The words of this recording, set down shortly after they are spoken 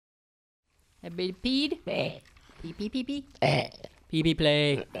Everybody peed? Pee, pee, pee, pee. Pee, pee,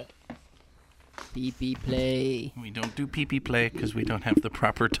 play. Pee, pee, play. We don't do pee-pee play because we don't have the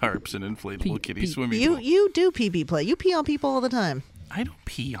proper tarps and inflatable kitty swimming pool. You do pee-pee play. You pee on people all the time. I don't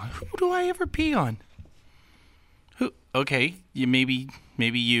pee on. Who do I ever pee on? Who? Okay, maybe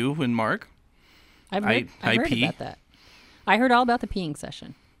you and Mark. I've heard pee. about that. I heard all about the peeing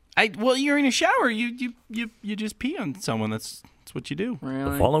session. Well, you're in a shower. You just pee on someone. That's what you do.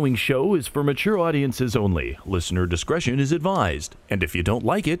 Really? The following show is for mature audiences only. Listener discretion is advised. And if you don't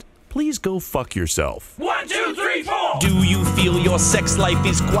like it, please go fuck yourself. 1, 2, 3, 4. Do you feel your sex life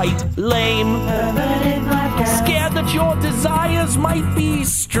is quite lame? Scared that your desires might be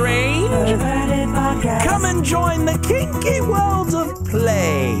strange? Come and join the kinky world of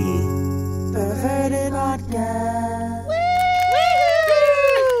play.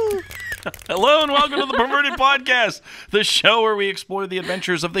 Hello and welcome to the Perverted Podcast, the show where we explore the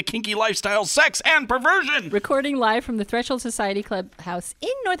adventures of the kinky lifestyle, sex, and perversion. Recording live from the Threshold Society Clubhouse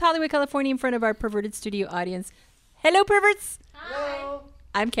in North Hollywood, California, in front of our perverted studio audience. Hello, perverts. Hello.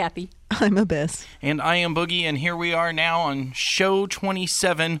 I'm Kathy. I'm Abyss. And I am Boogie, and here we are now on show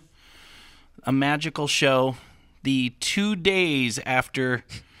 27, a magical show, the 2 days after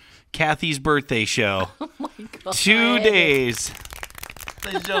Kathy's birthday show. Oh my God. 2 days.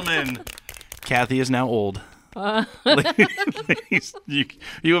 Ladies and gentlemen, Kathy is now old. Ladies,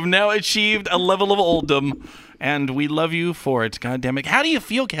 you have now achieved a level of olddom, and we love you for it. God damn it. How do you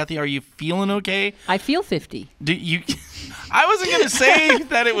feel, Kathy? Are you feeling okay? I feel 50. I wasn't going to say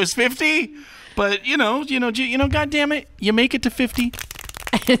that it was 50, but you know, God damn it, you make it to 50.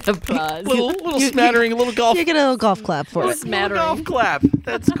 Applause. Little smattering, a little golf. You get a little golf clap for it. Smattering. Golf clap.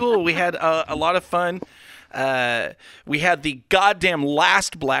 That's cool. We had a lot of fun. We had the goddamn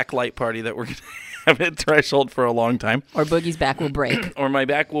last black light party that we're going to have at Threshold for a long time. Or Boogie's back will break. Or my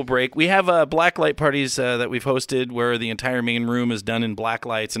back will break. We have black light parties that we've hosted where the entire main room is done in black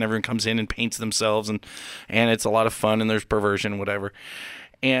lights and everyone comes in and paints themselves and it's a lot of fun and there's perversion, whatever.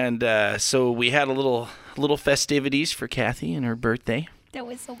 And so we had a little festivities for Kathy and her birthday. That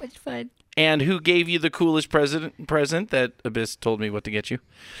was so much fun. And who gave you the coolest present that Abyss told me what to get you?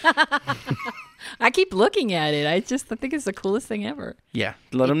 I keep looking at it. I think it's the coolest thing ever. Yeah,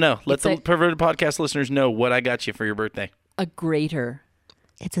 let them know. Let the Perverted Podcast listeners know what I got you for your birthday. A grater.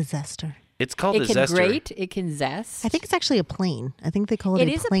 It's a zester. It's called a zester. It can grate. It can zest. I think it's actually a plane. I think they call it a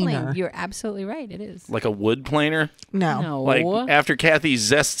planer. It is a plane. You're absolutely right. It is. Like a wood planer? No. Like after Kathy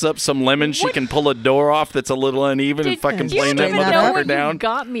zests up some lemon, she can pull a door off that's a little uneven and fucking plane that motherfucker down. You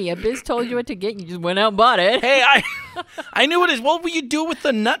got me. Abyss told you what to get and you just went out and bought it. Hey, I knew it is. What will you do with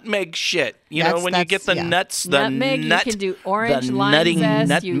the nutmeg shit? You know, when you get the nuts, the nutmeg, nut, you can do orange, the lime nutting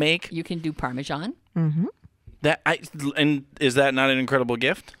zest. nutmeg. You can do Parmesan. Mm-hmm. And is that not an incredible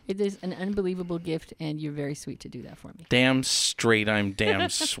gift? It is an unbelievable gift, and you're very sweet to do that for me. Damn straight, I'm damn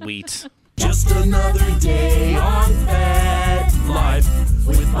sweet. Just another day on Fat Life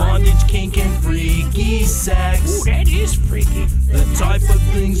with bondage, kink, and freaky sex. Ooh, that is freaky. The type of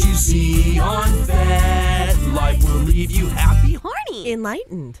things you see on Fat Life will leave you happy, horny,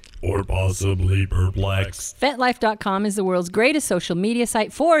 Enlightened. Or possibly perplexed. FetLife.com is the world's greatest social media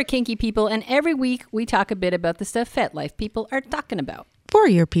site for kinky people, and every week we talk a bit about the stuff FetLife people are talking about. For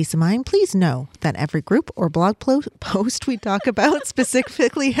your peace of mind, please know that every group or blog post we talk about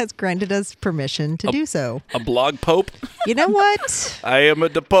specifically has granted us permission to do so. A blog pope? You know what? I am a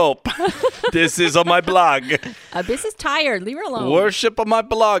the pope. This is on my blog. Abyss is tired. Leave her alone. Worship of my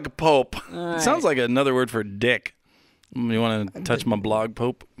blog pope. All right. Sounds like another word for dick. You want to touch my blog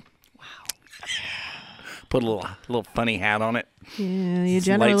pope? Wow. Put a little funny hat on it. Yeah, you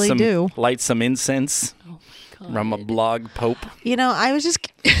generally do. Light some incense. Oh my God. From my blog pope. You know, I was just...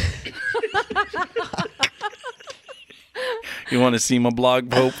 You want to see my blog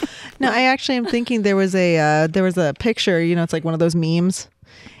pope? No, I actually am thinking there was a picture, you know, it's like one of those memes,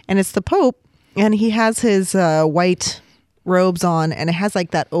 and it's the Pope, and he has his white robes on, and it has like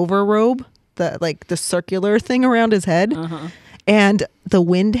that over robe, the circular thing around his head, and the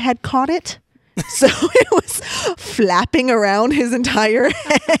wind had caught it. So it was flapping around his entire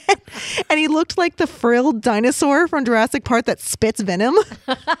head, and he looked like the frilled dinosaur from Jurassic Park that spits venom.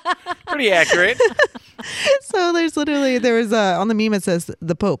 Pretty accurate. So there was on the meme it says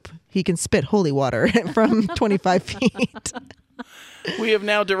the Pope, he can spit holy water from 25 feet. We have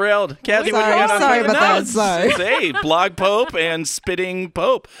now derailed. Kathy, what do you Sorry, got on sorry for the about that, notes? sorry. Hey, blog Pope and spitting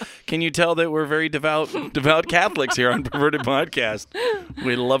Pope. Can you tell that we're very devout Catholics here on Perverted Podcast?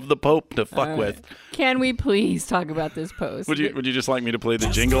 We love the Pope to fuck with. Can we please talk about this post? Would you just like me to play the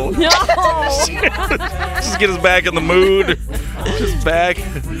jingle? No. Just get us back in the mood. Just back.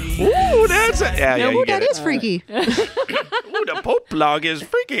 Ooh, that's it. Yeah, you Ooh, get that it. is freaky. Ooh, the Pope blog is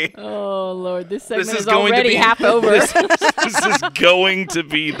freaky. Oh Lord, this segment is is going to already be- half over. This is going to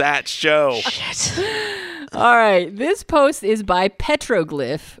be that show. All right, this post is by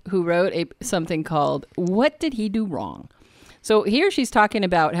Petroglyph, who wrote something called "What Did He Do Wrong?" So here she's talking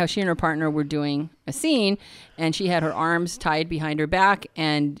about how she and her partner were doing a scene, and she had her arms tied behind her back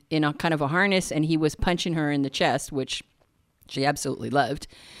and in a kind of a harness, and he was punching her in the chest, which she absolutely loved.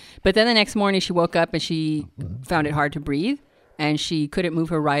 But then the next morning she woke up and she found it hard to breathe, and she couldn't move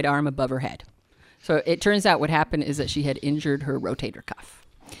her right arm above her head. So it turns out what happened is that she had injured her rotator cuff.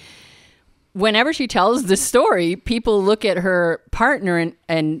 Whenever she tells this story, people look at her partner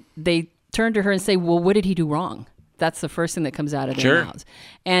and they turn to her and say, well, what did he do wrong? That's the first thing that comes out of their mouths.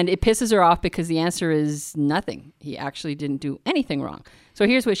 And it pisses her off because the answer is nothing. He actually didn't do anything wrong. So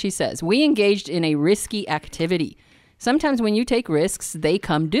here's what she says. We engaged in a risky activity. Sometimes when you take risks, they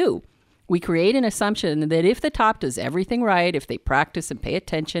come due. We create an assumption that if the top does everything right, if they practice and pay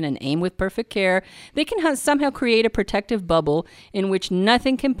attention and aim with perfect care, they can somehow create a protective bubble in which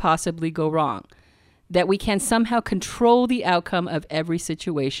nothing can possibly go wrong. That we can somehow control the outcome of every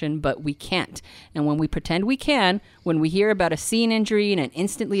situation, but we can't. And when we pretend we can, when we hear about a scene injury and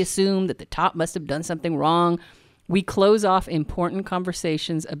instantly assume that the top must have done something wrong, we close off important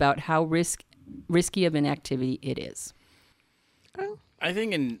conversations about how risky of an activity it is. I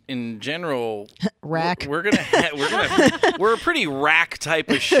think in general, Rack. we're a pretty rack type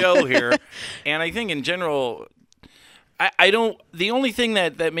of show here, and I think in general, I don't. The only thing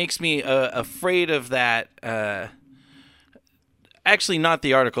that makes me afraid of that, actually, not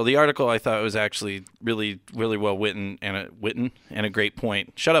the article. The article I thought was actually really, really well written and a great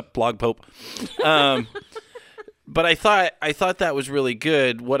point. Shut up, blog Pope. But I thought that was really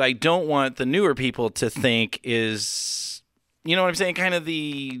good. What I don't want the newer people to think is, you know what I'm saying? Kind of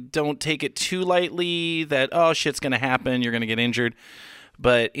the don't take it too lightly. That shit's gonna happen. You're gonna get injured.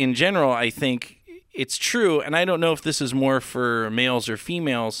 But in general, I think it's true, and I don't know if this is more for males or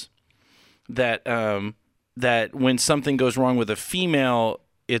females, that that when something goes wrong with a female,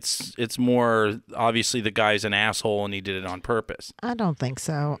 it's more obviously the guy's an asshole and he did it on purpose. I don't think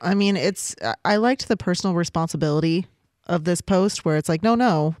so. I mean, I liked the personal responsibility of this post where it's like,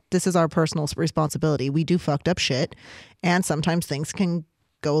 no, this is our personal responsibility. We do fucked up shit, and sometimes things can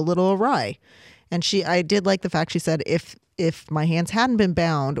go a little awry. And I did like the fact she said, if my hands hadn't been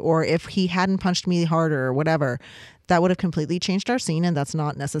bound, or if he hadn't punched me harder or whatever, that would have completely changed our scene, and that's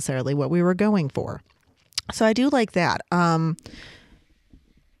not necessarily what we were going for. So I do like that.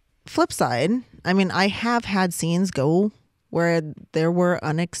 Flip side, I mean, I have had scenes go where there were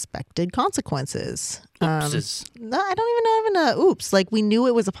unexpected consequences. Oopses. No, I don't even know oops. Like, we knew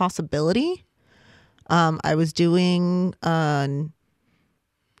it was a possibility. I was doing blood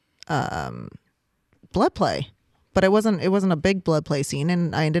play, but it wasn't a big blood play scene,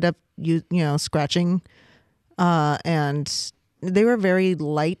 and I ended up scratching, and they were very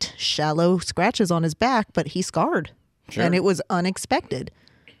light, shallow scratches on his back, but he scarred. Sure. And it was unexpected.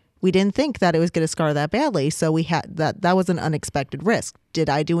 We didn't think that it was going to scar that badly, so we had that was an unexpected risk. Did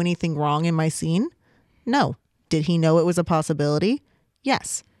I do anything wrong in my scene? No. Did he know it was a possibility?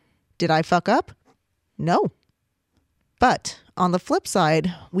 Yes. Did I fuck up? No. But on the flip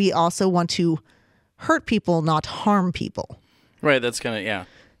side, we also want to hurt people, not harm people. Right, that's kind of, yeah.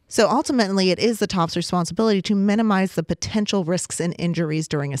 So ultimately, it is the top's responsibility to minimize the potential risks and injuries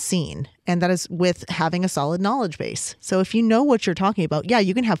during a scene. And that is with having a solid knowledge base. So if you know what you're talking about, yeah,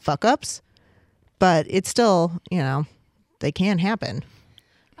 you can have fuck ups, but it's still, they can happen.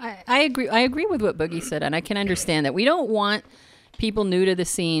 I agree. I agree with what Boogie said, and I can understand that. We don't want people new to the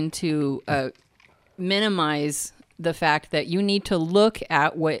scene to minimize the fact that you need to look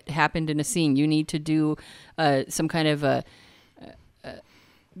at what happened in a scene. You need to do some kind of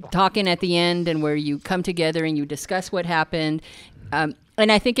talking at the end, and where you come together and you discuss what happened. And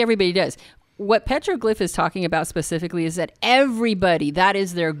I think everybody does. What Petroglyph is talking about specifically is that everybody, that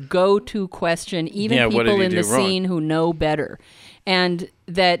is their go-to question, even people in the scene who know better. And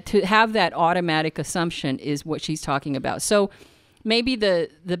that to have that automatic assumption is what she's talking about. So maybe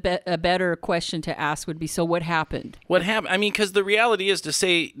a better question to ask would be, so what happened? What happened? I mean, because the reality is to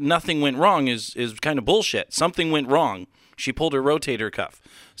say nothing went wrong is kind of bullshit. Something went wrong. She pulled her rotator cuff.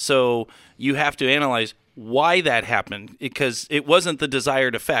 So you have to analyze, why that happened, because it wasn't the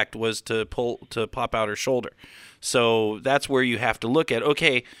desired effect was to pop out her shoulder. So that's where you have to look at,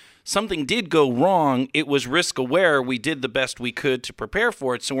 okay, something did go wrong. It was risk aware. We did the best we could to prepare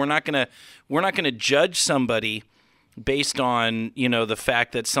for it. So we're not gonna judge somebody based on, the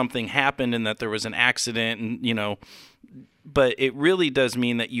fact that something happened and that there was an accident, and but it really does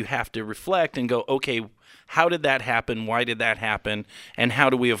mean that you have to reflect and go, okay, how did that happen? Why did that happen? And how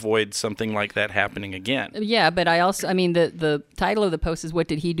do we avoid something like that happening again? Yeah, but the title of the post is, what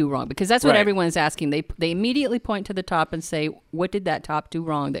did he do wrong? Because that's what Right. everyone's asking. They immediately point to the top and say, what did that top do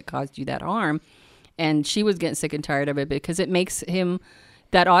wrong that caused you that harm? And she was getting sick and tired of it because it makes him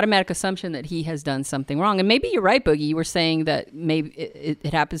that automatic assumption that he has done something wrong. And maybe you're right, Boogie. You were saying that maybe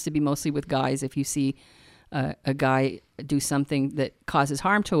it happens to be mostly with guys. If you see a guy do something that causes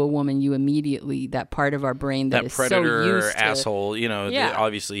harm to a woman, you immediately, that part of our brain that is predator so used to, asshole, Yeah.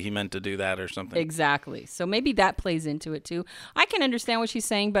 obviously he meant to do that or something. Exactly. So maybe that plays into it too. I can understand what she's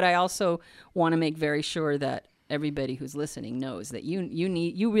saying, but I also want to make very sure that everybody who's listening knows that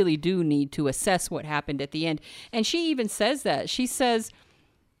you really do need to assess what happened at the end. And she even says that. She says,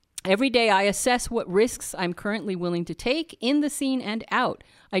 every day I assess what risks I'm currently willing to take in the scene and out.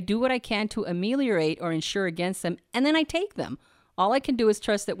 I do what I can to ameliorate or insure against them, and then I take them. All I can do is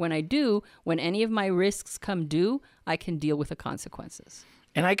trust that when any of my risks come due, I can deal with the consequences.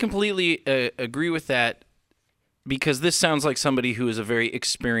 And I completely agree with that, because this sounds like somebody who is a very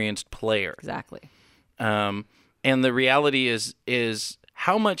experienced player. Exactly. And the reality is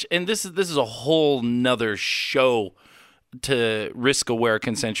how much, and this is a whole nother show to risk-aware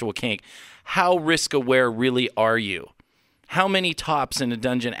consensual kink. How risk-aware really are you? How many tops in a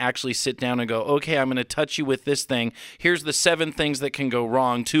dungeon actually sit down and go, okay, I'm going to touch you with this thing. Here's the 7 things that can go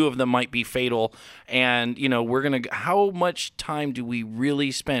wrong. 2 of them might be fatal. And, we're going to, how much time do we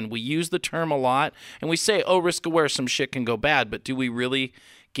really spend? We use the term a lot and we say, oh, risk-aware, some shit can go bad. But do we really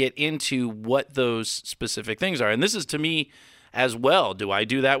get into what those specific things are? And this is to me as well. Do I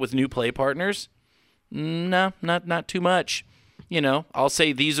do that with new play partners? No, not too much. I'll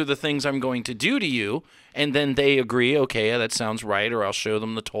say these are the things I'm going to do to you, and then they agree, okay, that sounds right, or I'll show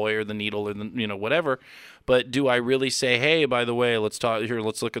them the toy or the needle or the whatever. But do I really say, hey, by the way, let's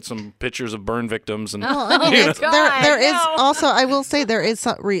look at some pictures of burn victims and There is also, I will say, there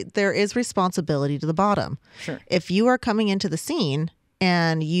is responsibility to the bottom. Sure. If you are coming into the scene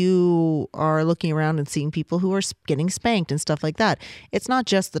and you are looking around and seeing people who are getting spanked and stuff like that, it's not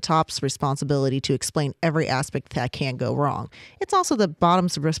just the top's responsibility to explain every aspect that can go wrong. It's also the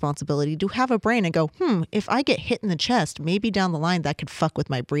bottom's responsibility to have a brain and go, if I get hit in the chest, maybe down the line that could fuck with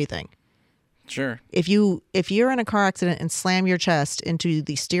my breathing. Sure. If you're in a car accident and slam your chest into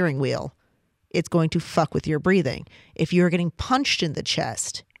the steering wheel, it's going to fuck with your breathing. If you're getting punched in the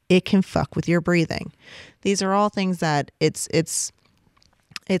chest, it can fuck with your breathing. These are all things that it's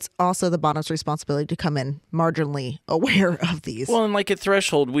also the bottom's responsibility to come in marginally aware of these. Well, and like at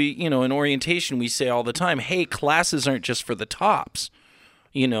Threshold, we, in orientation, we say all the time, hey, classes aren't just for the tops.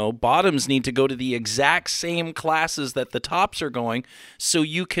 Bottoms need to go to the exact same classes that the tops are going, so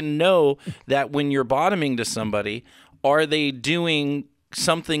you can know that when you're bottoming to somebody, are they doing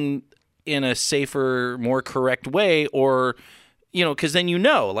something in a safer, more correct way, or because then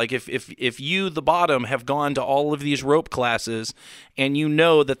like if you, the bottom, have gone to all of these rope classes and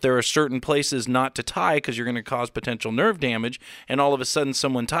that there are certain places not to tie because you're going to cause potential nerve damage, and all of a sudden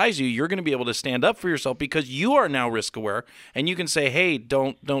someone ties you, you're going to be able to stand up for yourself because you are now risk aware and you can say, hey,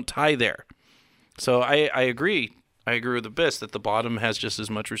 don't tie there. So I agree. I agree with Abyss that the bottom has just as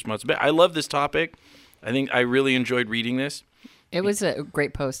much responsibility. I love this topic. I think I really enjoyed reading this. It was a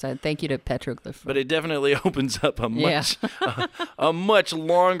great post. Thank you to Petroglyph. But it definitely opens up a much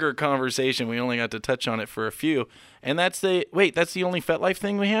longer conversation. We only got to touch on it for a few. And that's the only FetLife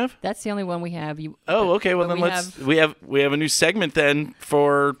thing we have? That's the only one we have. Okay. Well, then we have a new segment then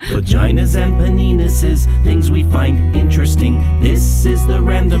for Vaginas and penises, things we find interesting. This is the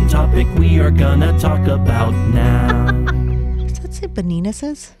random topic we are gonna talk about now. Does that say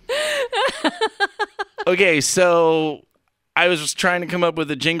Beninuses? Okay, so I was just trying to come up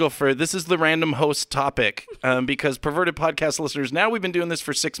with a jingle for this is the random host topic because Perverted Podcast listeners, now we've been doing this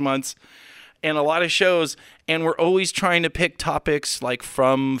for 6 months and a lot of shows, and we're always trying to pick topics like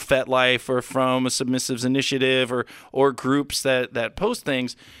from FetLife or from a Submissives Initiative or groups that post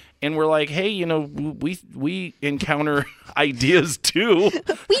things. And we're like, hey, we encounter ideas too.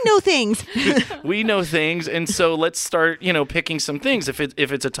 We know things. We know things, and so let's start, picking some things. If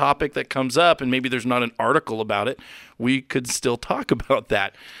it's a topic that comes up, and maybe there's not an article about it, we could still talk about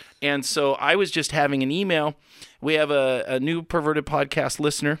that. And so I was just having an email. We have a new Perverted Podcast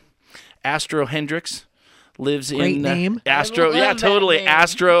listener, Astro Hendricks, lives Great in name. Astro. love Yeah, that totally. name.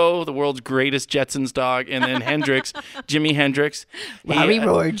 Astro, the world's greatest Jetsons dog, and then Hendrix, Jimi Hendrix. Larry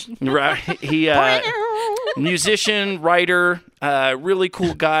George. Right. He musician, writer, really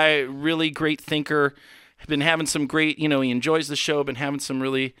cool guy, really great thinker. Been having some great, he enjoys the show. Been having some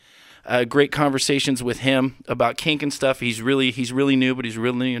really great conversations with him about kink and stuff. He's really new, but he's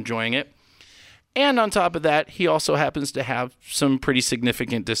really enjoying it. And on top of that, he also happens to have some pretty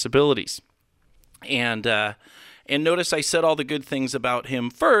significant disabilities. And notice I said all the good things about him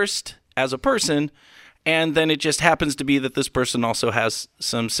first as a person, and then it just happens to be that this person also has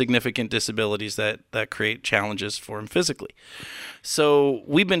some significant disabilities that create challenges for him physically. So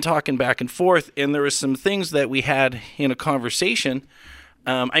we've been talking back and forth, and there was some things that we had in a conversation.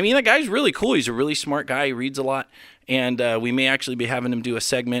 The guy's really cool. He's a really smart guy. He reads a lot, and we may actually be having him do a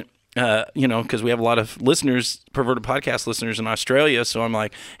segment, because we have a lot of listeners, Perverted Podcast listeners in Australia. So I'm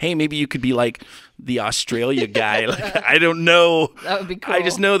like, hey, maybe you could be like the Australia guy. Like, I don't know. That would be cool. I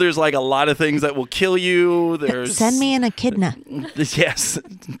just know there's like a lot of things that will kill you. There's Send me an echidna. Yes,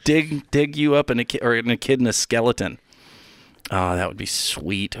 dig you up an echidna skeleton. Oh, that would be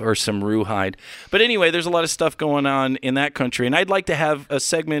sweet. Or some rawhide. But anyway, there's a lot of stuff going on in that country. And I'd like to have a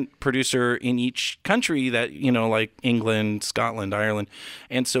segment producer in each country that, like England, Scotland, Ireland.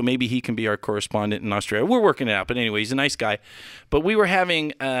 And so maybe he can be our correspondent in Australia. We're working it out. But anyway, he's a nice guy. But we were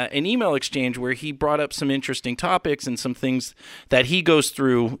having an email exchange where he brought up some interesting topics and some things that he goes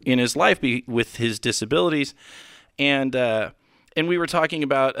through in his life with his disabilities. And we were talking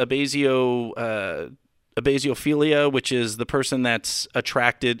about abasiophilia, which is the person that's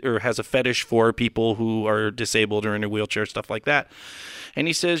attracted or has a fetish for people who are disabled or in a wheelchair, stuff like that. And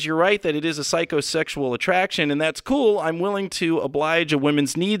he says, you're right that it is a psychosexual attraction, and that's cool. I'm willing to oblige a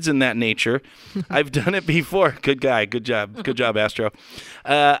woman's needs in that nature. I've done it before. Good guy. Good job. Good job, Astro.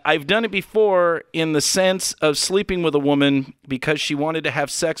 I've done it before in the sense of sleeping with a woman because she wanted to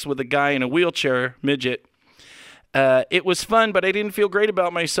have sex with a guy in a wheelchair, midget. It was fun, but I didn't feel great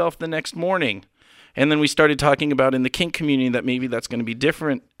about myself the next morning. And then we started talking about in the kink community that maybe that's going to be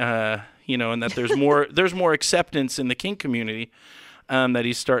different, and that there's more acceptance in the kink community that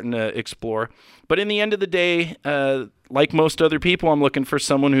he's starting to explore. But in the end of the day, like most other people, I'm looking for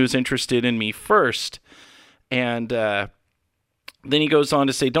someone who's interested in me first. And then he goes on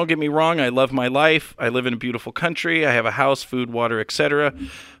to say, don't get me wrong, I love my life. I live in a beautiful country. I have a house, food, water, etc.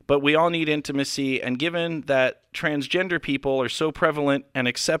 But we all need intimacy, and given that transgender people are so prevalent and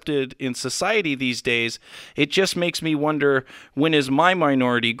accepted in society these days, it just makes me wonder, when is my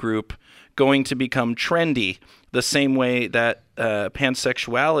minority group going to become trendy the same way that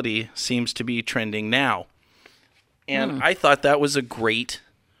pansexuality seems to be trending now? And I thought that was a great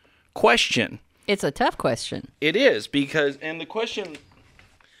question. It's a tough question. It is, because, and the question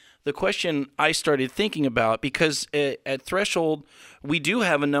I started thinking about, because at Threshold, we do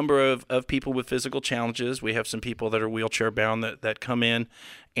have a number of people with physical challenges. We have some people that are wheelchair bound that come in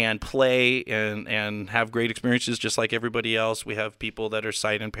and play and have great experiences just like everybody else. We have people that are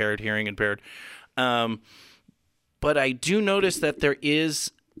sight impaired, hearing impaired. But I do notice that there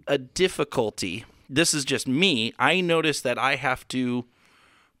is a difficulty. This is just me. I notice that I have to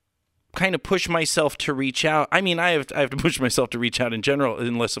kind of push myself to reach out. I mean, I have to push myself to reach out in general,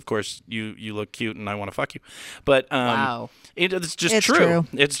 unless, of course, you look cute and I want to fuck you. But Wow. It's just It's true. true.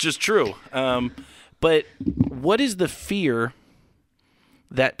 It's just true. But what is the fear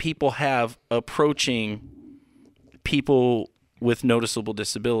that people have approaching people with noticeable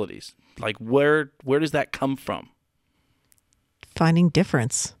disabilities? Like, where does that come from? Finding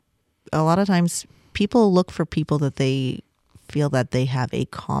difference. A lot of times people look for people that they feel that they have a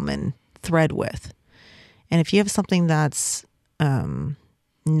common thread with. And if you have something that's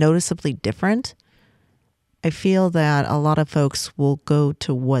noticeably different, I feel that a lot of folks will go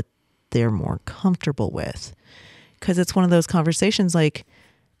to what they're more comfortable with. Because it's one of those conversations like,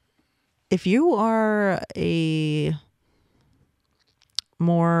 if you are a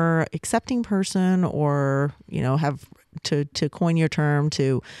more accepting person, or, have to coin your term,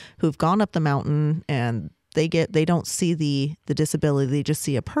 who've gone up the mountain and they don't see the disability, they just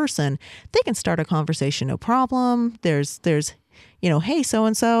see a person, they can start a conversation, no problem. There's hey,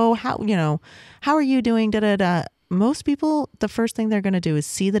 so-and-so, how are you doing? Da, da, da. Most people, the first thing they're going to do is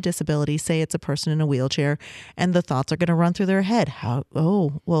see the disability, say it's a person in a wheelchair, and the thoughts are going to run through their head.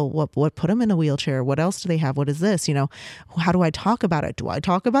 What put them in a wheelchair? What else do they have? What is this? How do I talk about it? Do I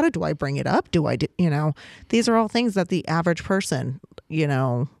talk about it? Do I bring it up? These are all things that the average person,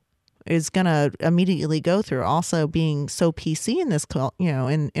 is going to immediately go through. Also, being so PC in this,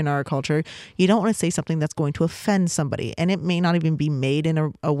 in our culture, you don't want to say something that's going to offend somebody. And it may not even be made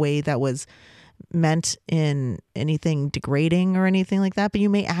in a way that was meant in anything degrading or anything like that, but you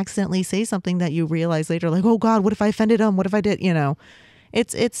may accidentally say something that you realize later, like, oh God, what if I offended him? What if I did? You know,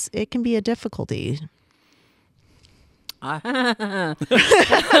 it can be a difficulty. My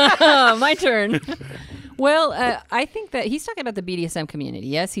turn. Well, I think that he's talking about the BDSM community.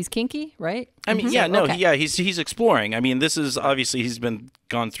 Yes, he's kinky, right? I mean, he's exploring. I mean, this is obviously he's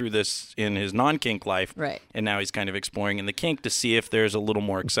gone through this in his non-kink life, right? And now he's kind of exploring in the kink to see if there's a little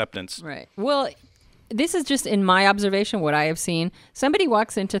more acceptance, right? Well, this is just in my observation, what I have seen. Somebody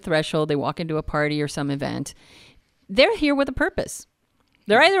walks into Threshold, they walk into a party or some event. They're here with a purpose.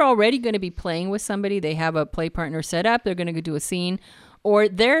 They're either already going to be playing with somebody, they have a play partner set up, they're going to go do a scene, or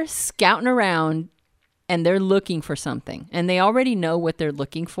they're scouting around and they're looking for something. And they already know what they're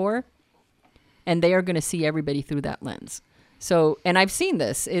looking for, and they are going to see everybody through that lens. So, and I've seen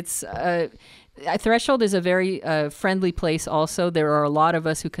this. It's Threshold is a very friendly place also. There are a lot of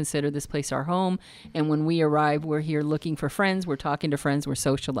us who consider this place our home. And when we arrive, we're here looking for friends. We're talking to friends. We're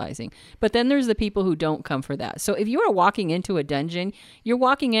socializing. But then there's the people who don't come for that. So if you are walking into a dungeon, you're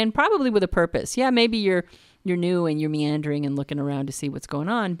walking in probably with a purpose. Yeah, maybe you're new and you're meandering and looking around to see what's going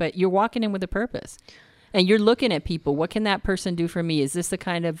on, but you're walking in with a purpose. And you're looking at people. What can that person do for me? Is this the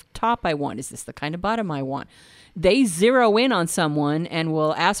kind of top I want? Is this the kind of bottom I want? They zero in on someone and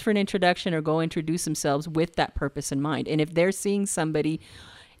will ask for an introduction or go introduce themselves with that purpose in mind. And if they're seeing somebody,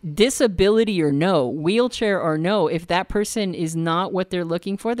 disability or no, wheelchair or no, if that person is not what they're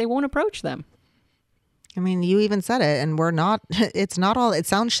looking for, they won't approach them. I mean, you even said it, and it's not all, it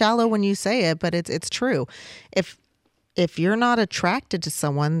sounds shallow when you say it, but it's true. If you're not attracted to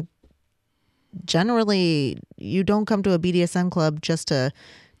someone, generally you don't come to a BDSM club just to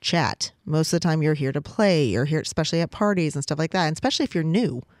chat. Most of the time you're here to play. You're here, especially at parties and stuff like that. And especially if you're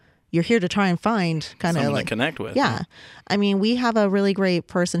new, you're here to try and find kind of like to connect with. Yeah. I mean, we have a really great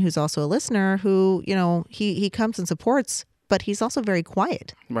person who's also a listener who, you know, he comes and supports, but he's also very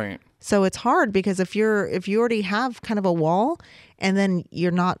quiet. Right. So it's hard because if you already have kind of a wall and then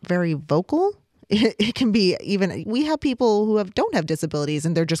you're not very vocal, it can be even, we have people who don't have disabilities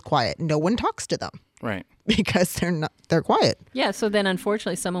and they're just quiet. No one talks to them. Right. Because they're quiet. Yeah. So then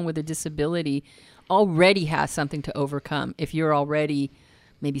unfortunately someone with a disability already has something to overcome. If you're already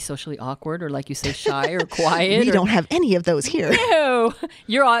maybe socially awkward or like you say, shy or quiet. We don't have any of those here. No.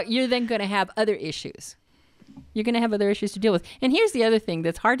 You're then going to have other issues. You're going to have other issues to deal with. And here's the other thing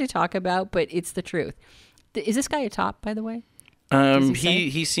that's hard to talk about, but it's the truth. Is this guy a top, by the way?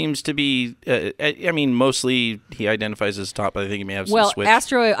 He seems to be. I mean, mostly he identifies as top. But I think he may have some switch.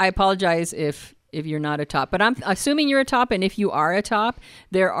 Astro, I apologize if you're not a top, but I'm assuming you're a top. And if you are a top,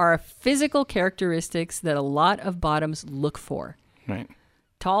 there are physical characteristics that a lot of bottoms look for. Right.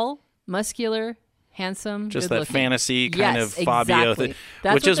 Tall, muscular, handsome, just good that looking. fantasy kind Yes, of Fabio exactly. thing,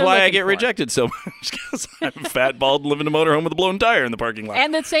 That's which what is they're why I looking get for. rejected so much because I'm fat, bald, live in a motorhome with a blown tire in the parking lot.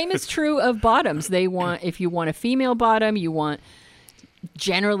 And the same is true of bottoms. If you want a female bottom, you want,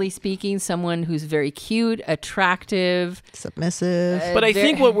 generally speaking, someone who's very cute, attractive, submissive. But I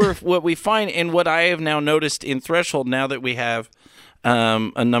think what we find and what I have now noticed in Threshold, now that we have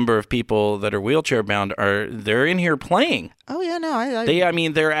a number of people that are wheelchair bound, they're in here playing. Oh yeah, no,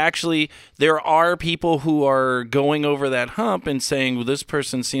 there are people who are going over that hump and saying, well, this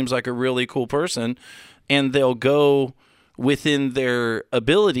person seems like a really cool person, and they'll go within their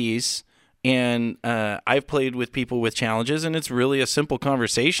abilities. And I've played with people with challenges, and it's really a simple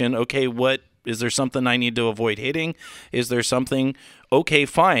conversation. Okay, is there something I need to avoid hitting? Is there something? Okay,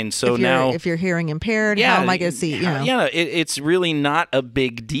 fine. So if you're hearing impaired, how am I going to see? It's really not a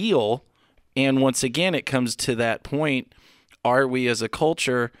big deal. And once again, it comes to that point: are we as a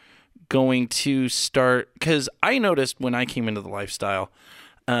culture going to start? Because I noticed when I came into the lifestyle,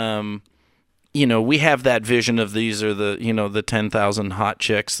 we have that vision of these are the 10,000 hot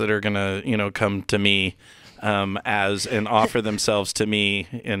chicks that are gonna come to me as and offer themselves to me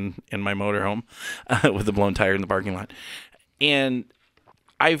in my motorhome with the blown tire in the parking lot. And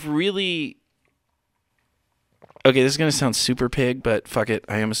I've really this is gonna sound super pig, but fuck it,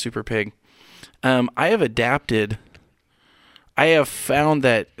 I am a super pig. I have adapted. I have found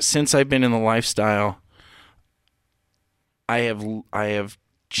that since I've been in the lifestyle, I have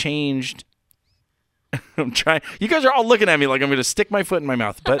changed. I'm trying. You guys are all looking at me like I'm going to stick my foot in my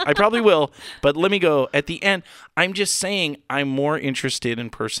mouth, but I probably will. But let me go. At the end, I'm just saying I'm more interested in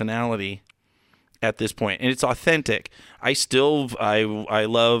personality at this point, and it's authentic. I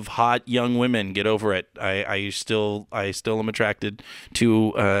love hot young women. Get over it. I still am attracted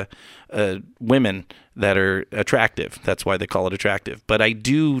to women that are attractive. That's why they call it attractive. But I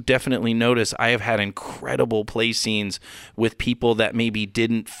do definitely notice I have had incredible play scenes with people that maybe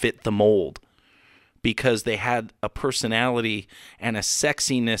didn't fit the mold. because they had a personality and a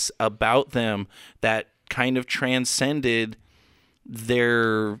sexiness about them that kind of transcended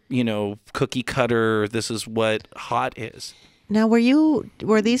their, cookie cutter, this is what hot is. Now,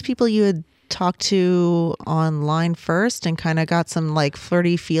 were these people you had talked to online first and kind of got some like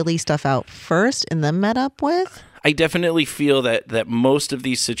flirty, feely stuff out first and then met up with? I definitely feel that most of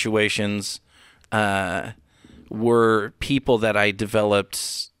these situations were people that I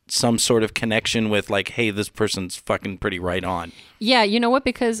developed some sort of connection with, like, hey, this person's fucking pretty right on. Yeah, you know what?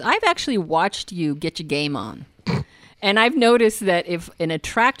 Because I've actually watched you get your game on. And I've noticed that if an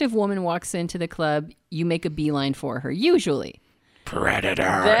attractive woman walks into the club, you make a beeline for her, usually. Predator.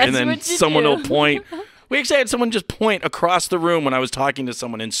 That's and then what you someone do. will point. We actually had someone just point across the room when I was talking to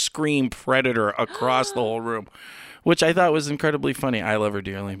someone and scream predator across the whole room, which I thought was incredibly funny. I love her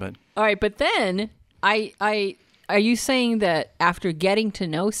dearly, but... All right, but then are you saying that after getting to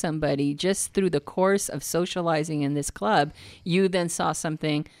know somebody just through the course of socializing in this club, you then saw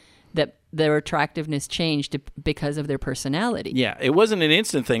something that their attractiveness changed because of their personality? Yeah, it wasn't an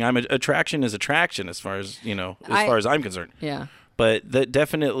instant thing. Attraction is attraction as far as, far as I'm concerned. Yeah. But that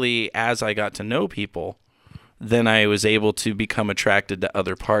definitely, as I got to know people, then I was able to become attracted to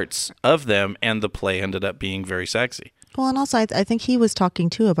other parts of them, and the play ended up being very sexy. Well, and also I think he was talking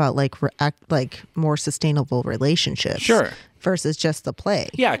too about like more sustainable relationships. Sure. Versus just the play.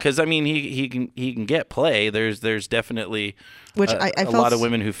 Yeah, because I mean, he can get play. There's definitely I a felt lot of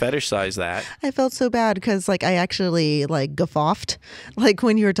women who fetishize that. I felt so bad because like I actually like guffawned, like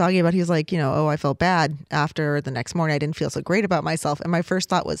when you were talking about, he was like, I felt bad after the next morning. I didn't feel so great about myself, and my first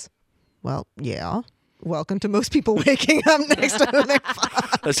thought was, well, yeah. Welcome to most people waking up next to them.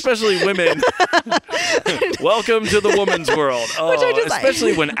 Especially women. Welcome to the woman's world. Oh,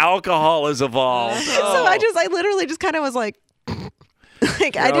 especially when alcohol is involved. So I literally just kind of was like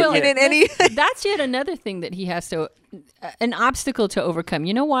I didn't get in any. That's yet another thing that he has to, an obstacle to overcome.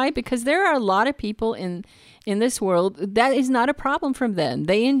 You know why? Because there are a lot of people in this world that is not a problem from them.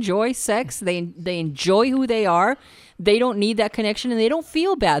 They enjoy sex. They enjoy who they are. They don't need that connection, and they don't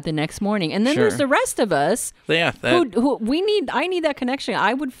feel bad the next morning. And then there's the rest of us who I need that connection.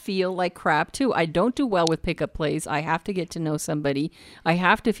 I would feel like crap too. I don't do well with pickup plays. I have to get to know somebody. I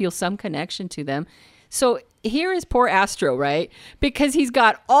have to feel some connection to them. So here is poor Astro, right? Because he's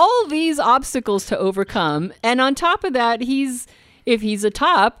got all these obstacles to overcome. And on top of that, if he's a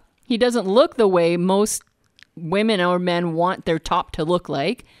top, he doesn't look the way most women or men want their top to look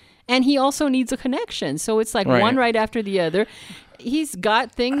like. And he also needs a connection. So it's like one right after the other. He's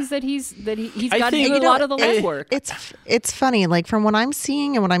got things that he's got to do a lot of the legwork. It's funny. Like from what I'm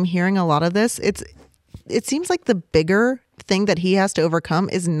seeing and what I'm hearing, a lot of this, it seems like the bigger thing that he has to overcome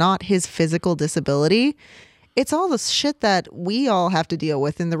is not his physical disability. It's all the shit that we all have to deal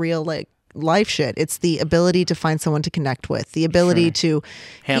with in the real life shit. It's the ability to find someone to connect with, the ability to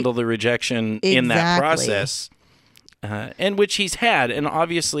handle the rejection in that process. And which he's had, and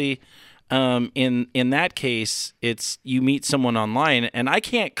obviously, in that case, it's you meet someone online, and I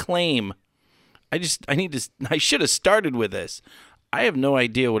can't claim. I should have started with this. I have no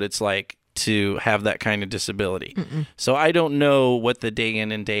idea what it's like to have that kind of disability, so I don't know what the day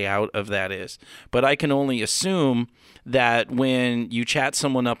in and day out of that is. But I can only assume that when you chat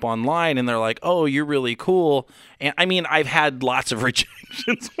someone up online and they're like, "Oh, you're really cool," and I mean, I've had lots of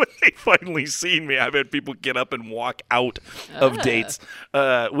rejections when they finally seen me. I've had people get up and walk out of dates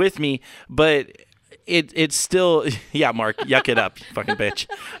with me, but it's still, yeah, Mark, yuck it up, you fucking bitch.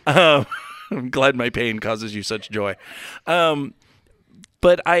 I'm glad my pain causes you such joy.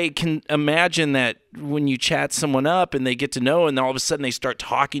 But I can imagine that when you chat someone up and they get to know, and all of a sudden they start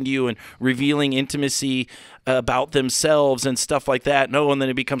talking to you and revealing intimacy about themselves and stuff like that. And then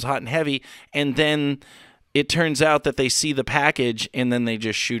it becomes hot and heavy. And then it turns out that they see the package and then they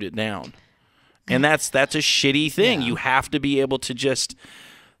just shoot it down. And that's a shitty thing. Yeah. You have to be able to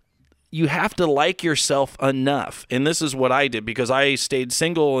you have to like yourself enough. And this is what I did, because I stayed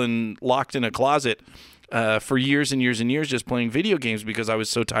single and locked in a closet for years and years and years, just playing video games because I was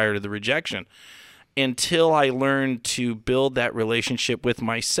so tired of the rejection, until I learned to build that relationship with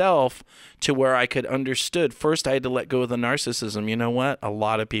myself to where I could understood. First, I had to let go of the narcissism. You know what? A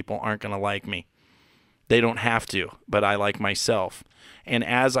lot of people aren't going to like me. They don't have to, but I like myself. And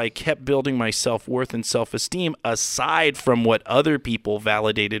as I kept building my self-worth and self-esteem, aside from what other people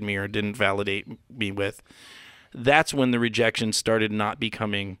validated me or didn't validate me with, that's when the rejection started not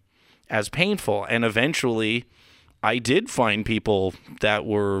becoming as painful. And eventually I did find people that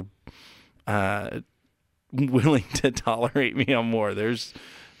were willing to tolerate me on more. There's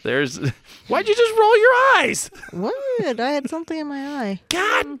why'd you just roll your eyes? What? I had something in my eye.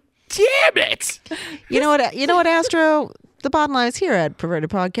 God damn it! You know what, Astro? The bottom line is here at Perverted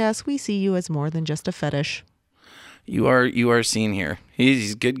Podcast, we see you as more than just a fetish. You are seen here.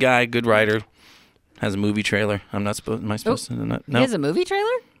 He's a good guy, good writer. Has a movie trailer. Am I supposed to know? No. He has a movie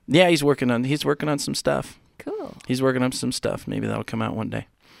trailer? Yeah, he's working on some stuff. Cool. He's working on some stuff. Maybe that'll come out one day.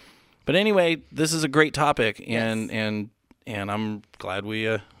 But anyway, this is a great topic, and I'm glad we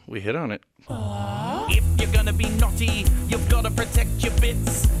hit on it. If you're gonna be naughty, you've gotta protect your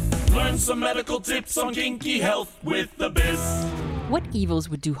bits. Learn some medical tips on kinky health with the biz. What evils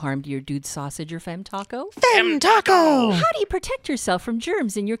would do harm to your dude sausage or femme taco? Femme Taco! How do you protect yourself from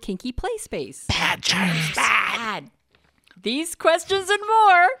germs in your kinky play space? Bad germs. Bad. These questions and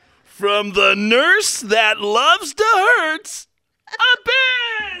more. From the nurse that loves to hurt,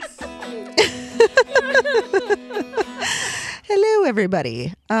 Abyss! Hello,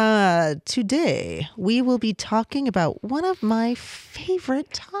 everybody. Today, we will be talking about one of my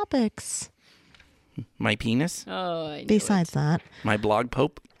favorite topics. My penis? Oh, I know. Besides that, My blog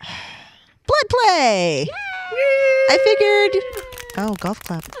pope? blood play! I figured... Oh, golf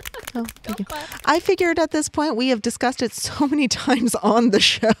clap. Oh, thank you. I figured at this point we have discussed it so many times on the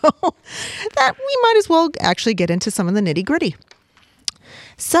show that we might as well actually get into some of the nitty gritty.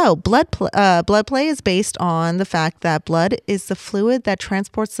 So, blood play is based on the fact that blood is the fluid that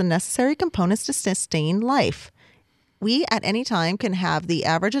transports the necessary components to sustain life. We, at any time, can have the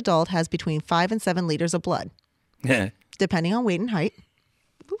average adult has between 5 and 7 liters of blood, depending on weight and height.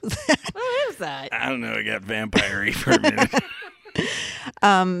 What is that? I don't know. I got vampire-y for a minute.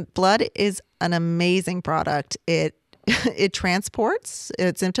 Blood is an amazing product. It transports,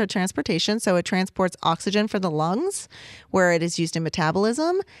 it's into transportation, so it transports oxygen for the lungs, where it is used in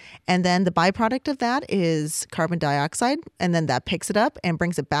metabolism, and then the byproduct of that is carbon dioxide, and then that picks it up and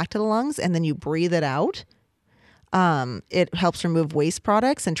brings it back to the lungs, and then you breathe it out. It helps remove waste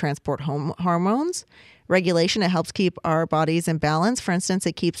products and transport hormones. Regulation, it helps keep our bodies in balance. For instance,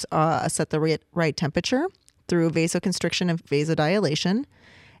 it keeps us at the right temperature through vasoconstriction and vasodilation.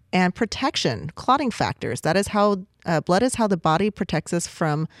 And protection, clotting factors. That is how blood is how the body protects us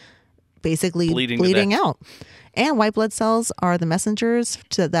from basically bleeding out. And white blood cells are the messengers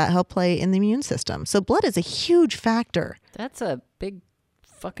that help play in the immune system. So blood is a huge factor. That's a big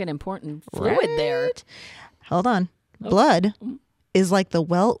fucking important fluid there. Hold on. Blood is like the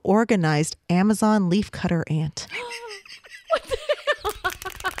well-organized Amazon leafcutter ant.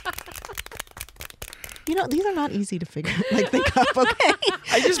 You know, these are not easy to think up, okay?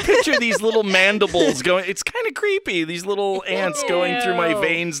 I just picture these little mandibles going. It's kind of creepy. These little ants going through my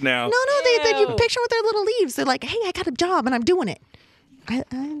veins now. No, you can picture with their little leaves. They're like, hey, I got a job and I'm doing it. I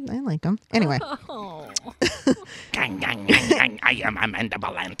like them. Anyway. Oh. I am a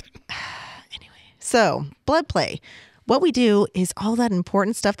mandible ant. So, blood play. What we do is all that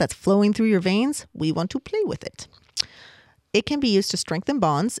important stuff that's flowing through your veins, we want to play with it. It can be used to strengthen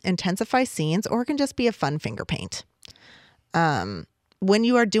bonds, intensify scenes, or it can just be a fun finger paint. When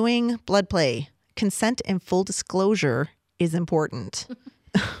you are doing blood play, consent and full disclosure is important.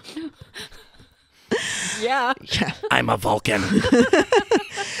 Yeah. I'm a Vulcan.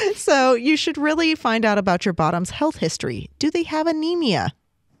 So you should really find out about your bottom's health history. Do they have anemia?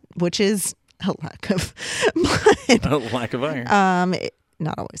 Which is a lack of blood. A lack of iron.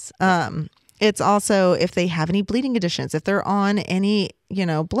 Not always. It's also if they have any bleeding conditions, if they're on any,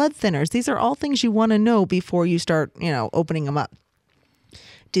 blood thinners. These are all things you want to know before you start, opening them up.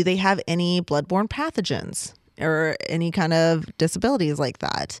 Do they have any bloodborne pathogens or any kind of disabilities like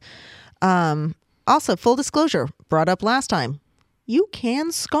that? Also, full disclosure, brought up last time, you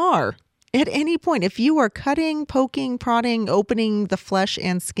can scar at any point. If you are cutting, poking, prodding, opening the flesh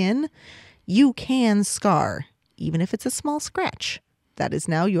and skin, you can scar, even if it's a small scratch. That is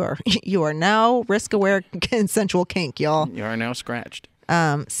now you are now risk-aware consensual kink, y'all. You are now scratched.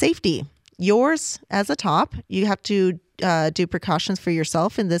 Safety. Yours as a top, you have to do precautions for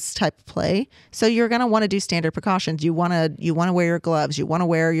yourself in this type of play. So you're going to want to do standard precautions. You want to wear your gloves. You want to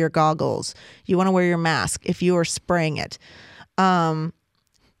wear your goggles. You want to wear your mask if you are spraying it.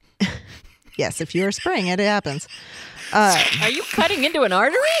 Yes, if you are spraying it, it happens. Are you cutting into an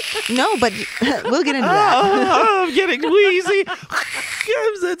artery? No, but we'll get into that. Oh, I'm getting wheezy.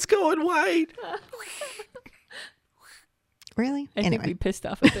 That's going wide. Really? I think we pissed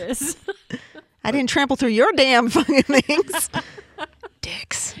off at this. I didn't trample through your damn fucking things.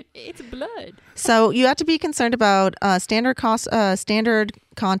 Dicks. It's blood. So you have to be concerned about standard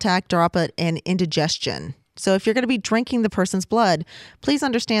contact, droplet, and indigestion. So if you're going to be drinking the person's blood, please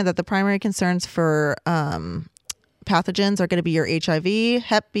understand that the primary concerns for pathogens are going to be your HIV,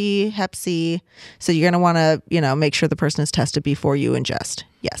 Hep B, Hep C. So you're going to want to, make sure the person is tested before you ingest.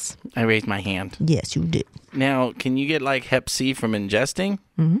 Yes. I raised my hand. Yes, you do. Now, can you get like Hep C from ingesting?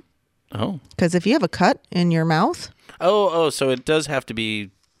 Mm-hmm. Oh. Because if you have a cut in your mouth. Oh, so it does have to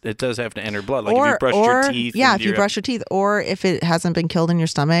enter blood. Like if you brush your teeth. Yeah, if you brush your teeth. Or if it hasn't been killed in your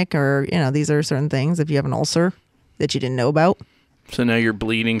stomach, or, these are certain things. If you have an ulcer that you didn't know about. So now you're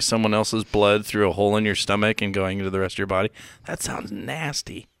bleeding someone else's blood through a hole in your stomach and going into the rest of your body. That sounds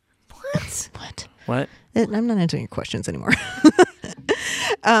nasty. What? I'm not answering your questions anymore.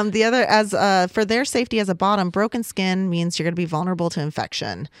 The other, for their safety as a bottom, broken skin means you're going to be vulnerable to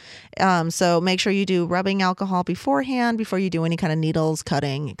infection. So make sure you do rubbing alcohol beforehand, before you do any kind of needles,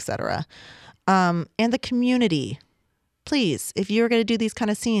 cutting, etc. And the community. Please, if you're going to do these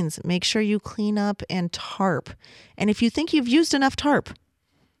kind of scenes, make sure you clean up and tarp. And if you think you've used enough tarp,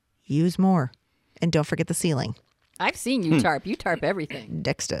 use more. And don't forget the ceiling. I've seen you tarp. You tarp everything.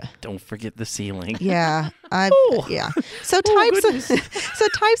 Dexter. Don't forget the ceiling. Yeah. Yeah. So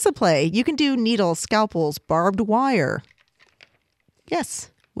types of play. You can do needles, scalpels, barbed wire.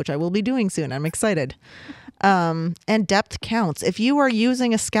 Yes, which I will be doing soon. I'm excited. And depth counts. If you are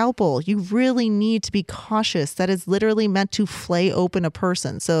using a scalpel, you really need to be cautious. That is literally meant to flay open a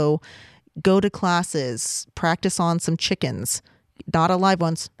person. So go to classes, practice on some chickens. Not alive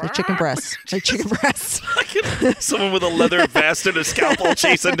ones, like chicken breasts. Like chicken breasts. Someone with a leather vest and a scalpel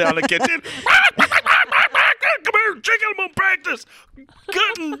chasing down the kitchen. Come here, chicken, I'm gonna practice.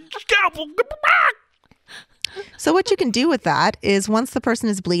 Cutting scalpel. So what you can do with that is once the person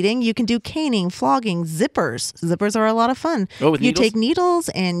is bleeding, you can do caning, flogging, zippers. Zippers are a lot of fun. Oh, with you needles? take needles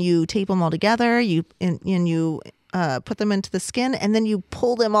and you tape them all together. You put them into the skin and then you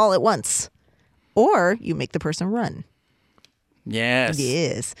pull them all at once, or you make the person run. Yes.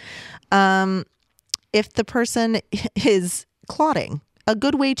 Yes. If the person is clotting, a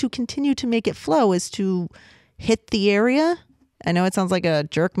good way to continue to make it flow is to hit the area. I know it sounds like a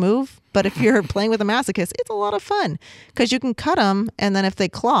jerk move, but if you're playing with a masochist, it's a lot of fun because you can cut them, and then if they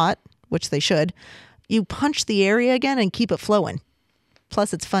clot, which they should, you punch the area again and keep it flowing.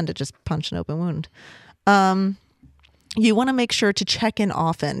 Plus, it's fun to just punch an open wound. You want to make sure to check in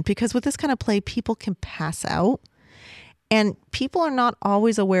often because with this kind of play, people can pass out. And people are not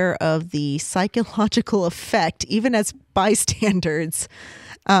always aware of the psychological effect, even as bystanders.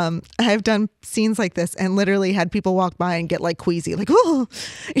 I've done scenes like this and literally had people walk by and get like queasy, like, oh,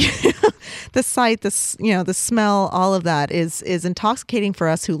 the sight, the smell, all of that is intoxicating for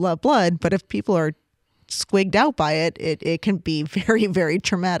us who love blood. But if people are squigged out by it, it can be very, very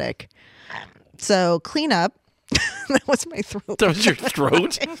traumatic. So clean up. That was my throat. That was your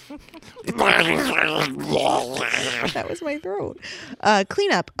throat? That was my throat.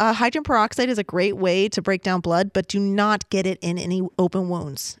 Clean up. Hydrogen peroxide is a great way to break down blood, but do not get it in any open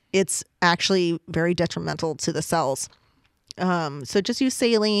wounds. It's actually very detrimental to the cells. So just use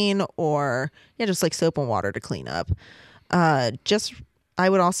saline or just like soap and water to clean up. I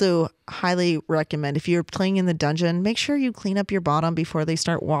would also highly recommend if you're playing in the dungeon, make sure you clean up your bottom before they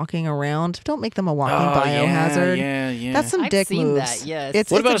start walking around. Don't make them a walking biohazard. Yeah. That's some I've dick seen moves. that, yes.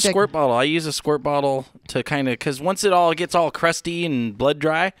 What about a dick- squirt bottle? I use a squirt bottle to kind of, because once it all gets all crusty and blood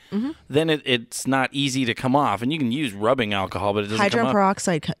dry, then it's not easy to come off. And you can use rubbing alcohol, but it doesn't come Hydrogen off.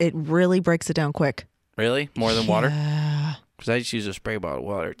 peroxide, it really breaks it down quick. Really? More than water? Because I just use a spray bottle of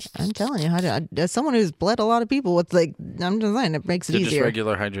water. I'm telling you, as someone who's bled a lot of people with I'm just saying, it makes it Just easier.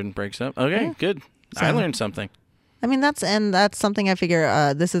 regular hydrogen breaks up. Okay, Yeah. good. I learned something. I mean, that's something I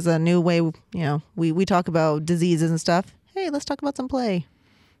figure this is a new way, we talk about diseases and stuff. Hey, let's talk about some play.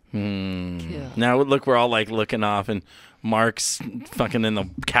 Now look, we're all like looking off, and Mark's fucking in the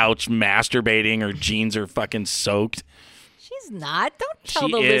couch masturbating. Her jeans are fucking soaked. She's not. Don't tell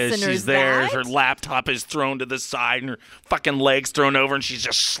She the is. listeners She's there. that. Her laptop is thrown to the side, and her fucking legs thrown over, and she's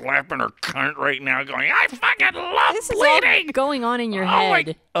just slapping her cunt right now, going, "I fucking love This is all bleeding." going on in your Oh,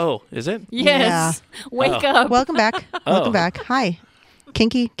 head. oh, is it? Yes. Wake up. Welcome back. Welcome back. Hi.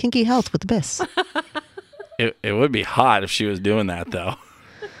 Kinky health with the Biss. It would be hot if she was doing that, though.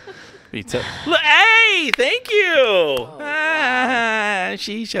 Hey, thank you.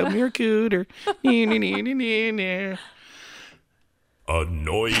 She showed me her cooter.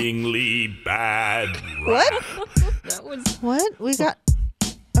 Annoyingly bad What? That was. What? We got.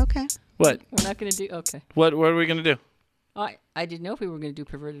 Okay. What? We're not going to do. Okay. What are we going to do? I didn't know if we were going to do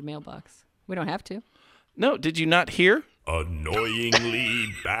perverted mailbox. We don't have to. No, did you not hear?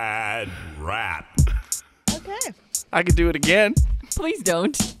 Annoyingly bad rap. Okay. I could do it again. Please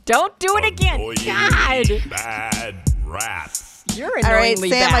don't. Don't do it again. Annoyingly God. bad rap. You're All right, annoyingly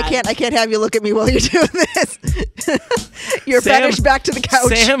Sam, bad. I can't have you look at me while you're doing this. You're Sam- fetish back to the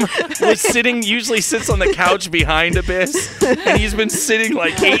couch. Sam usually sits on the couch behind Abyss, and he's been sitting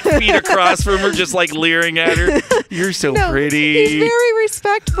like 8 feet across from her, just like leering at her. You're so pretty. He's very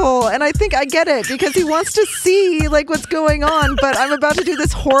respectful, and I think I get it because he wants to see like what's going on. But I'm about to do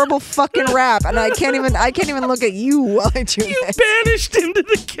this horrible fucking rap, and I can't even look at you while I do You this. banished him to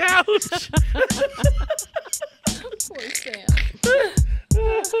the couch. Poor Sam.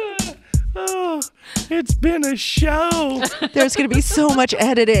 Oh, it's been a show. There's going to be so much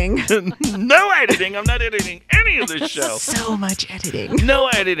editing. No editing. I'm not editing any of this show. So much editing. No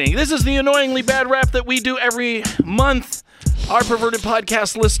editing. This is the annoyingly bad rap that we do every month. Our perverted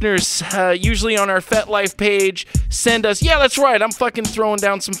podcast listeners, usually on our FetLife page, send us, yeah, that's right, I'm fucking throwing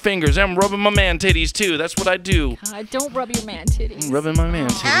down some fingers. I'm rubbing my man titties, too. That's what I do. Don't rub your man titties. Rubbing my man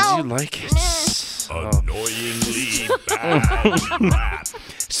titties. You like it? Annoyingly bad rap.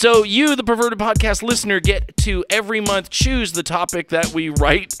 So you, the perverted podcast listener, get to every month choose the topic that we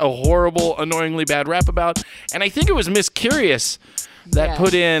write a horrible, annoyingly bad rap about. And I think it was Miss Curious that Yes.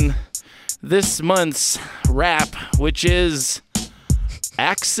 put in this month's rap, which is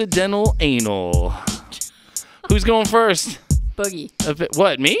accidental anal. Who's going first? Boogie.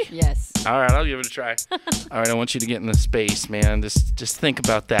 What, me? Yes. All right, I'll give it a try. All right, I want you to get in the space, man. Just think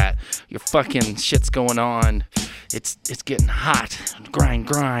about that. Your fucking shit's going on. It's getting hot. Grind.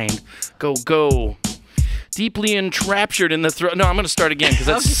 Go. Deeply enraptured in the throat. No, I'm going to start again because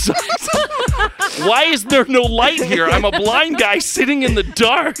that sucks. Why is there no light here? I'm a blind guy sitting in the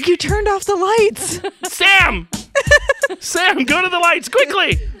dark. You turned off the lights. Sam! Sam, go to the lights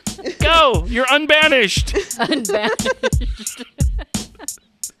quickly. Go. You're unbanished. Unbanished.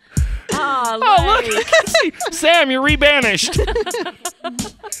 Oh, look. Sam, you're rebanished.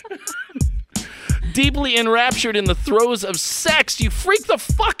 Deeply enraptured in the throes of sex, you freak the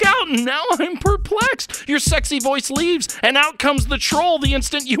fuck out, and now I'm perplexed. Your sexy voice leaves, and out comes the troll the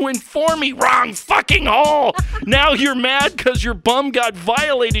instant you inform me. Wrong fucking hole. Now you're mad because your bum got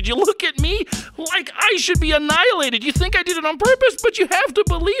violated. You look at me like I should be annihilated. You think I did it on purpose, but you have to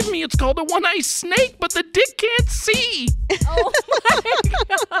believe me. It's called a one-eyed snake, but the dick can't see. Oh my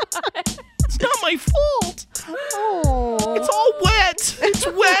God. It's not my fault. Oh. It's all wet. It's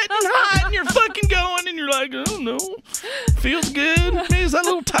wet and hot, and you're fucking going, and you're like, I don't know. Feels good. Maybe it's a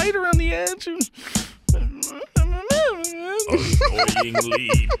little tight around the edge.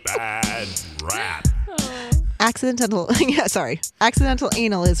 Annoyingly bad rap. Accidental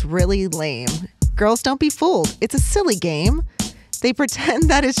anal is really lame. Girls, don't be fooled. It's a silly game. They pretend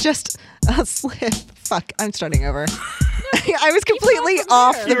that it's just a slip. Fuck, I'm starting over. I was completely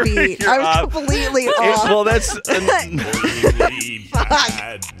off the beat. You're I was off. completely off. Well, that's Annoyingly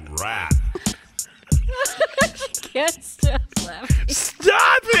bad rap. Can't stop laughing.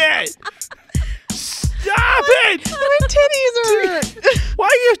 stop it. Stop it. My titties hurt. Why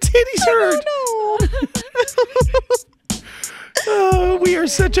are your titties hurt? No. Oh, we are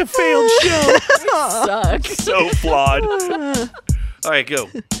such a failed show. Sucks. So flawed. All right, go.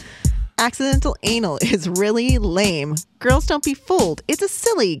 Accidental anal is really lame. Girls, don't be fooled. It's a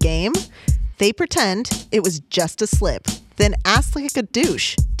silly game. They pretend it was just a slip, then ask like a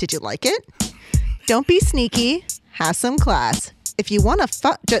douche. Did you like it? Don't be sneaky. Have some class. If you want to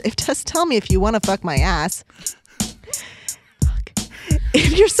fuck, just tell me if you want to fuck my ass. Fuck.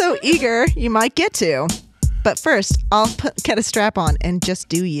 If you're so eager, you might get to. But first, I'll get a strap on and just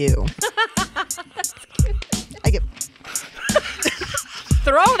do you. I get.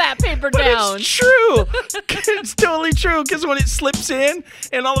 Throw that paper down. It's true. It's totally true. Because when it slips in,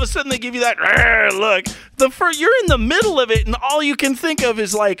 and all of a sudden they give you that look, you're in the middle of it, and all you can think of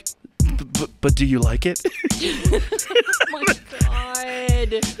is like, but do you like it? Oh my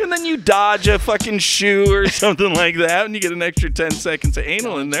God. And then you dodge a fucking shoe or something like that, and you get an extra 10 seconds of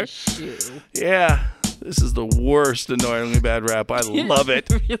anal in there. Shoe. Yeah. This is the worst annoyingly bad rap. I love it.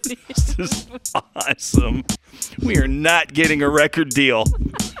 Really? This is awesome. We are not getting a record deal.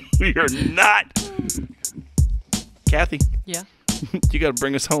 We are not. Kathy, Yeah. you got to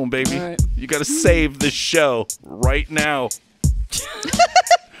bring us home, baby. All right. You got to save this show right now.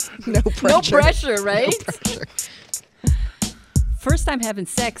 No pressure. No pressure, right? No pressure. First time having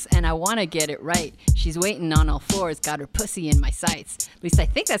sex and I want to get it right. She's waiting on all fours, got her pussy in my sights. At least I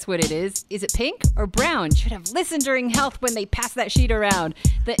think that's what it is. Is it pink or brown? Should have listened during health when they passed that sheet around.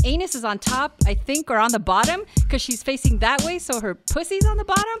 The anus is on top, I think, or on the bottom, because she's facing that way, so her pussy's on the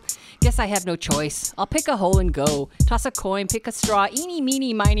bottom. Guess I have no choice. I'll pick a hole and go. Toss a coin, pick a straw, eeny,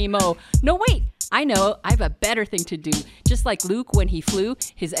 meeny, miny, mo. No, wait. I know I have a better thing to do. Just like Luke when he flew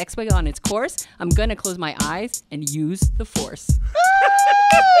his X-Wing on its course, I'm going to close my eyes and use the Force.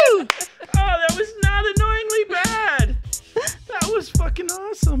 Oh, that was not annoyingly bad. That was fucking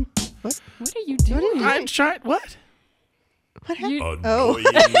awesome. What are you doing? I'm trying. What? What happened?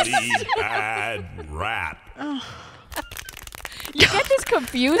 Annoyingly bad rap. You get this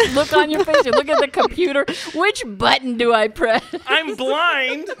confused look on your face. You look at the computer. Which button do I press? I'm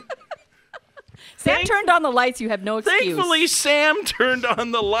blind. Sam turned on the lights. You have no excuse. Thankfully, Sam turned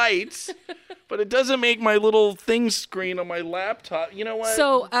on the lights, but it doesn't make my little thing screen on my laptop. You know what?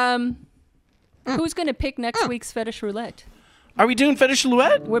 So, who's going to pick next week's Fetish Roulette? Are we doing Fetish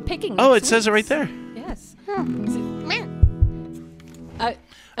Roulette? We're picking Oh, next it says it right week's. there. Yes.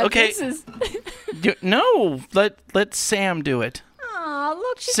 Okay. This is... No, let Sam do it. Aw,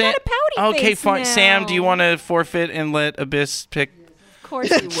 look, she's Sam, got a pouty face okay, fine. now. Sam, do you want to forfeit and let Abyss pick? Of course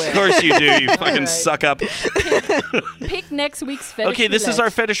you will. Of course you do. You fucking right. suck up. Pick next week's Fetish Okay, this is Roulette. our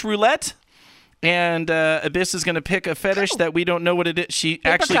Fetish Roulette. And Abyss is going to pick a fetish that we don't know what it is. She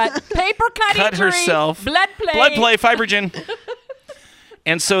actually Paper cut cut injury, herself. Blood play. Blood play, Fibrogen.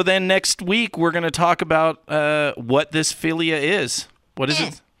 And so then next week, we're going to talk about what this philia is. What is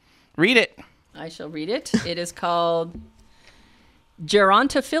it? Read it. I shall read it. It is called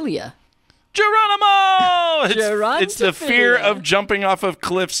gerontophilia. Geronimo! It's the fear Gerontophilia. of jumping off of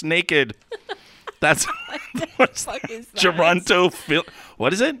cliffs naked. That's what's fuck is that? gerontophilia.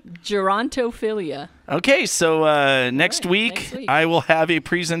 What is it? Gerontophilia. Okay, so next right, week, next week. I will have a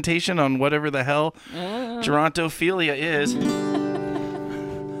presentation on whatever the hell gerontophilia is.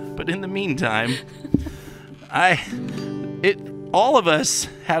 But in the meantime, all of us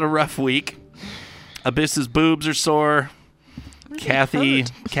had a rough week. Abyss's boobs are sore. Kathy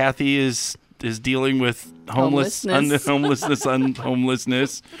is dealing with homelessness.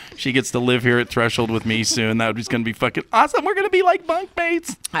 She gets to live here at Threshold with me soon. That is going to be fucking awesome. We're going to be like bunk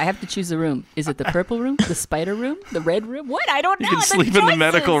mates. I have to choose a room. Is it the purple room, the spider room, the red room? What? I don't know. You can sleep in the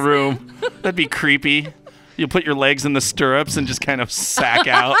medical room. That'd be creepy. You'll put your legs in the stirrups and just kind of sack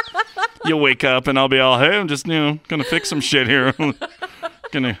out. You'll wake up and I'll be all, hey, I'm just, gonna fix some shit here.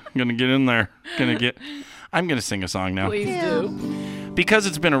 gonna get in there. I'm gonna sing a song now. Please do. Because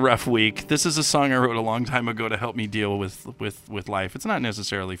it's been a rough week. This is a song I wrote a long time ago to help me deal with life. It's not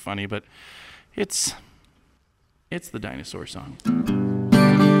necessarily funny, but it's the dinosaur song.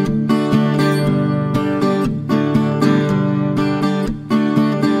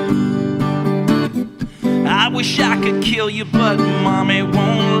 I wish I could kill you, but mommy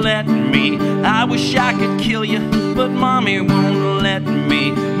won't let me. I wish I could kill you, but mommy won't let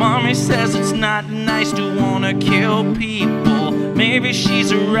me. Mommy says it's not nice to wanna kill people. Maybe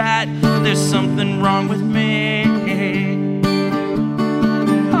she's right, there's something wrong with me.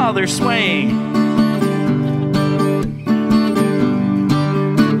 Oh, they're swaying.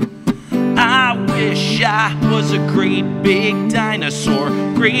 I wish I was a great big dinosaur,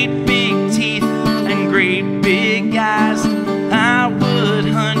 great big teeth and great big eyes. I would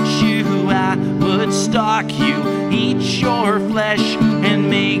hunt you, I would stalk you, eat your flesh and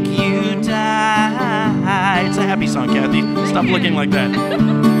make you die. It's a happy song, Kathy. Stop looking like that.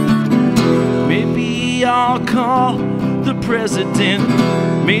 Maybe I'll call the president.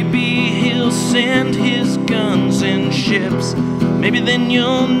 Maybe he'll send his guns and ships. Maybe then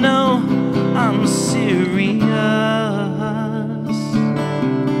you'll know I'm serious.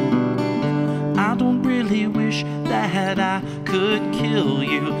 I don't really wish that I could kill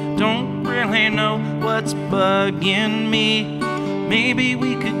you. Don't really know what's bugging me. Maybe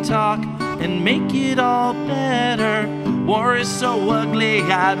we could talk and make it all better. War is so ugly,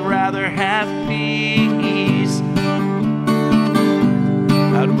 I'd rather have peace.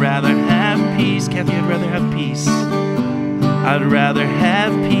 I'd rather have peace. Kathy, I'd rather have peace. I'd rather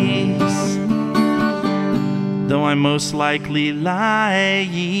have peace. Though I'm most likely lying.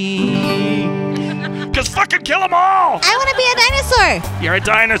 Just fucking kill them all! I want to be a dinosaur. You're a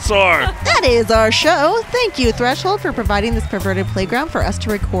dinosaur! That is our show. Thank you, Threshold, for providing this perverted playground for us to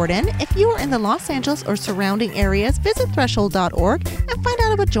record in. If you are in the Los Angeles or surrounding areas, visit threshold.org and find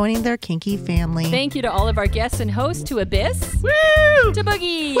out about joining their kinky family. Thank you to all of our guests and hosts, to Abyss, Woo! to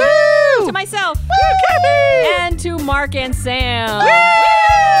Boogie, Woo! to myself, Woo! and to Mark and Sam. Woo!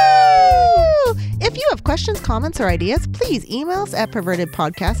 If you have questions, comments, or ideas, please email us at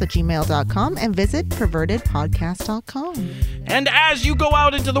pervertedpodcast@gmail.com and visit pervertedpodcast.com. And as you go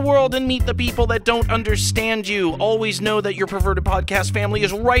out into the world and meet the people that don't understand you, always know that your Perverted Podcast family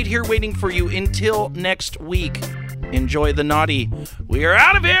is right here waiting for you. Until next week, enjoy the naughty. We are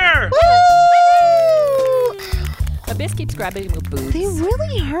out of here! Woo! Abyss keeps grabbing my boobs. They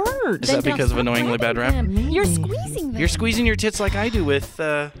really hurt. Is that because of annoyingly bad rap? You're squeezing them. You're squeezing your tits like I do with,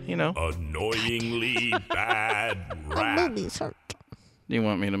 Annoyingly bad rap. Boobies hurt. Do you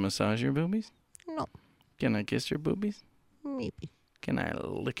want me to massage your boobies? No, Can I kiss your boobies? maybe. Can I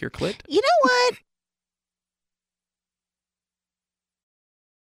lick your clit? You know what?